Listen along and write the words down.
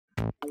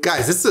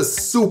Guys, this is a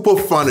super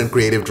fun and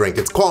creative drink.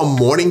 It's called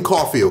morning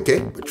coffee, okay?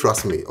 But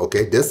trust me,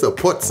 okay? This will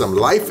put some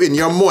life in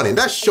your morning.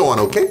 That's Sean,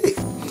 okay?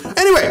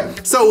 Anyway,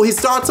 so he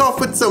starts off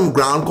with some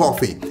ground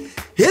coffee.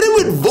 Hit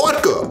it with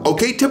vodka,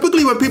 okay?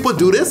 Typically when people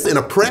do this in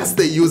a press,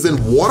 they're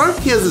using water.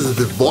 Here's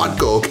the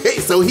vodka, okay?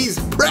 So he's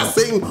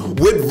pressing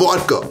with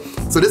vodka.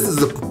 So this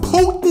is a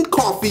potent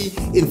coffee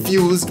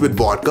infused with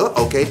vodka,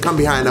 okay? Come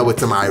behind that with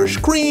some Irish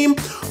cream.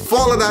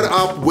 Follow that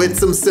up with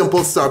some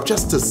simple syrup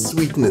just to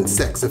sweeten and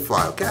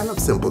sexify, okay? I love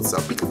simple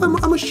syrup because I'm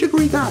a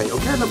sugary guy,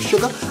 okay? I love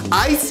sugar.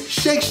 Ice,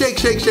 shake, shake,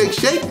 shake, shake,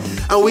 shake.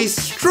 And we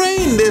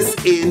strain this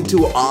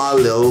into our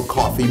little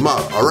coffee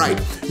mug, all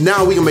right?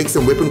 Now we can make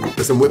some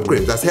whipped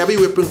cream. That's heavy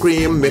whipping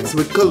cream mixed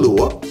with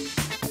Kahlúa.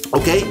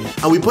 Okay,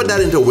 and we put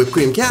that into a whipped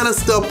cream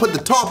canister, put the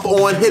top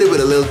on, hit it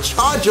with a little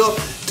charger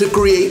to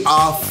create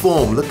our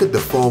foam. Look at the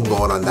foam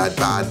going on that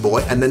bad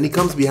boy. And then he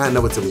comes behind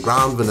that with some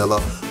ground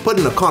vanilla, put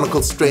in a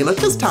conical strainer,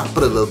 just tap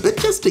it a little bit,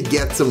 just to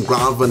get some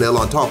ground vanilla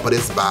on top of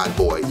this bad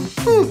boy.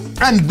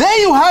 And there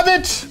you have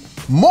it,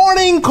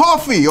 morning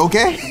coffee,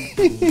 okay?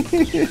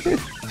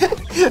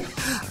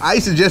 I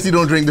suggest you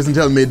don't drink this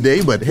until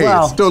midday, but hey,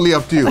 it's totally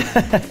up to you.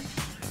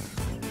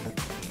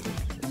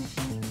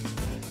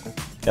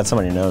 Got some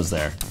on your nose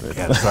there.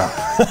 Yeah,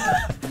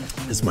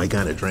 this is my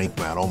kind of drink,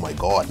 man. Oh my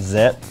God. Is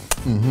it?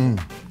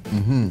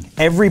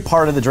 Every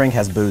part of the drink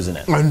has booze in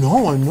it. I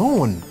know.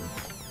 And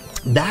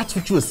that's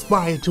what you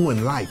aspire to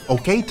in life,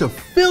 okay? To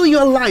fill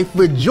your life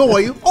with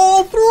joy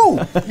all through.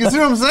 You see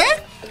what I'm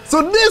saying?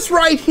 So this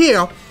right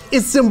here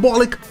is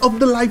symbolic of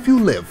the life you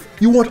live.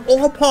 You want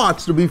all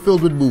parts to be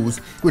filled with booze,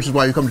 which is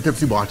why you come to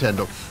Tipsy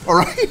Bartender, all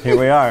right? Here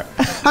we are.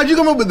 How'd you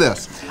come up with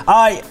this?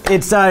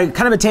 It's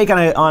kind of a take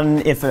on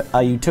if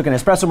you took an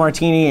espresso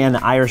martini and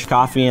Irish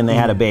coffee and they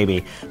had a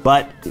baby.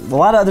 But a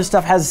lot of other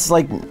stuff has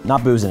like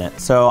not booze in it.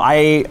 So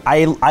I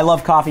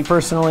love coffee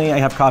personally. I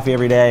have coffee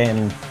every day,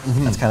 and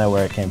that's kind of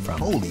where it came from.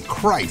 Holy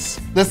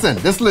Christ. Listen,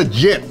 this is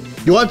legit.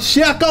 You want to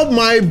check out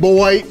my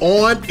boy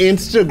on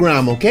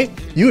Instagram, okay?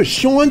 You are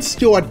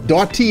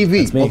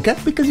SeanStewart.tv, okay?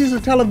 Because he's a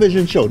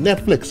television show,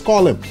 Netflix,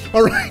 call him,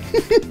 all right?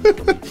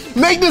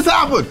 Make this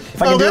happen. If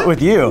I can do it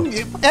with you.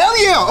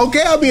 Hell yeah,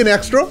 okay, I'll be an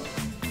extra.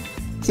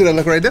 See that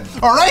look right there?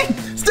 All right,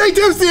 stay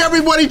tipsy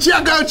everybody,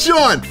 check out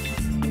Sean.